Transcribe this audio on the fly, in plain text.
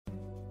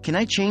Can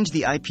I change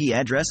the IP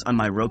address on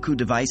my Roku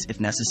device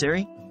if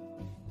necessary?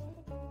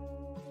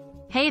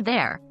 Hey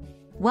there!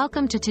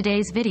 Welcome to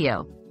today's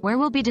video, where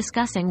we'll be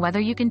discussing whether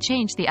you can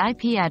change the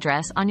IP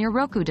address on your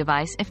Roku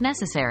device if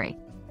necessary.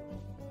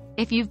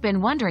 If you've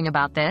been wondering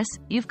about this,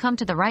 you've come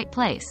to the right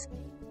place.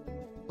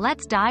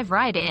 Let's dive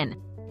right in.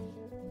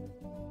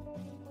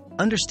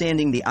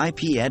 Understanding the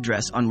IP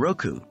address on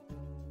Roku.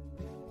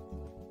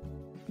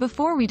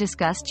 Before we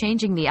discuss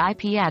changing the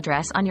IP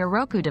address on your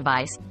Roku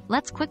device,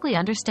 let's quickly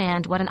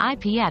understand what an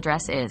IP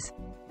address is.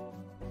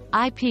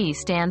 IP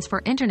stands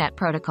for Internet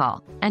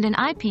Protocol, and an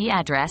IP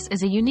address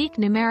is a unique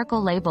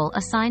numerical label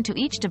assigned to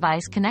each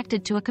device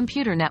connected to a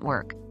computer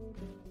network.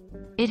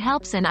 It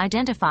helps in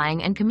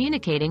identifying and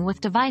communicating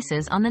with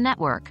devices on the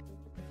network.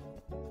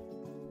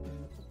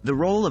 The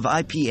role of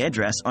IP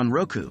address on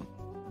Roku.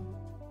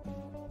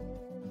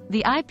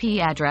 The IP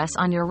address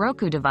on your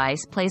Roku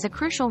device plays a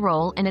crucial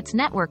role in its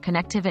network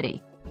connectivity.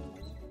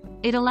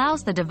 It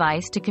allows the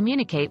device to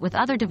communicate with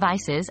other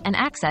devices and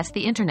access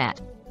the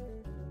Internet.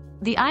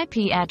 The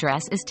IP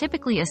address is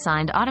typically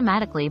assigned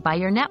automatically by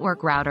your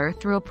network router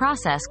through a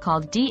process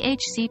called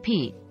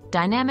DHCP,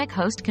 Dynamic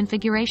Host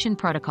Configuration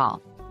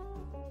Protocol.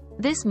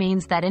 This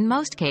means that in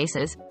most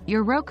cases,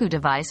 your Roku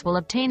device will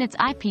obtain its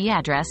IP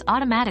address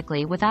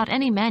automatically without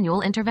any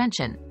manual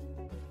intervention.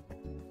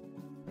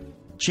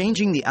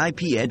 Changing the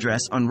IP address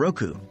on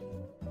Roku.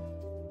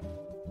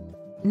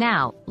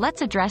 Now,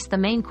 let's address the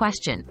main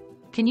question.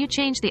 Can you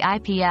change the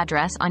IP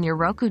address on your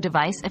Roku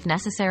device if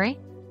necessary?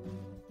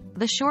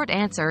 The short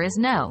answer is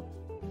no.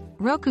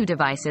 Roku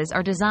devices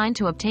are designed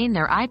to obtain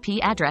their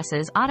IP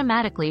addresses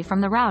automatically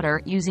from the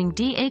router using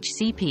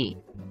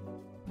DHCP.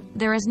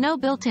 There is no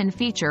built-in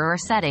feature or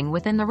setting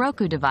within the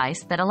Roku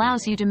device that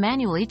allows you to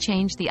manually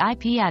change the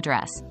IP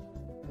address.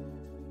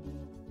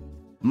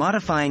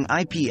 Modifying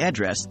IP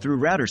address through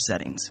router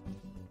settings.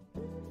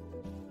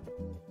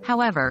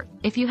 However,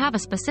 if you have a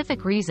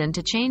specific reason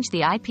to change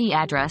the IP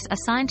address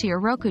assigned to your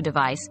Roku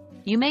device,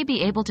 you may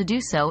be able to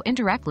do so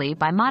indirectly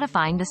by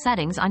modifying the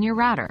settings on your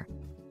router.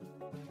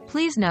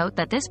 Please note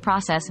that this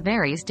process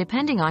varies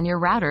depending on your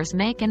router's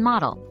make and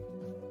model.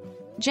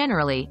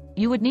 Generally,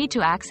 you would need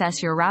to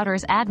access your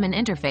router's admin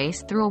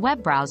interface through a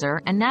web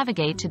browser and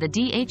navigate to the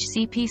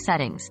DHCP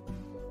settings.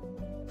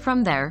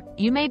 From there,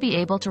 you may be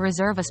able to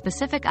reserve a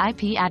specific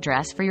IP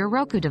address for your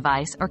Roku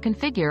device or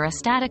configure a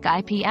static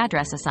IP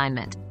address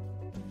assignment.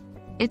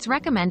 It's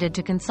recommended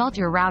to consult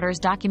your router's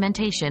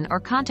documentation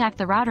or contact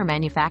the router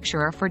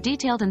manufacturer for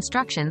detailed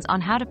instructions on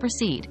how to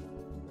proceed.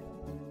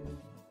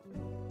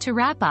 To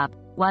wrap up,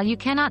 while you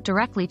cannot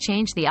directly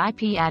change the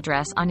IP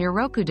address on your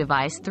Roku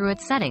device through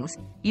its settings,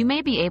 you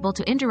may be able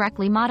to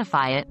indirectly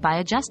modify it by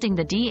adjusting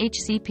the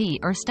DHCP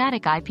or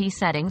static IP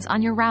settings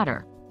on your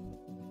router.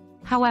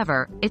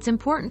 However, it's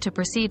important to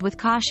proceed with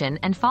caution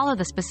and follow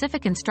the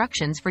specific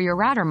instructions for your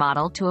router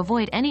model to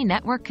avoid any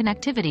network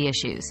connectivity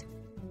issues.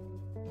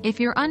 If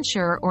you're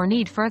unsure or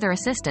need further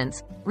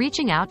assistance,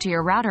 reaching out to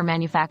your router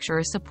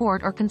manufacturer's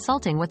support or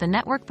consulting with a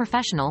network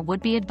professional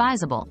would be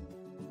advisable.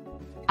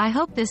 I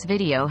hope this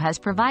video has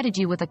provided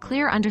you with a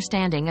clear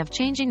understanding of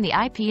changing the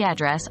IP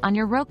address on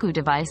your Roku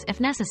device if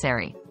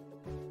necessary.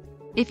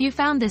 If you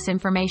found this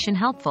information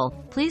helpful,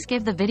 please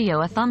give the video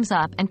a thumbs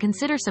up and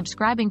consider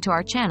subscribing to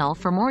our channel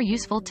for more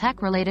useful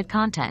tech-related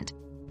content.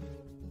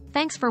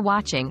 Thanks for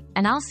watching,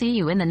 and I'll see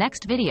you in the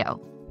next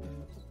video.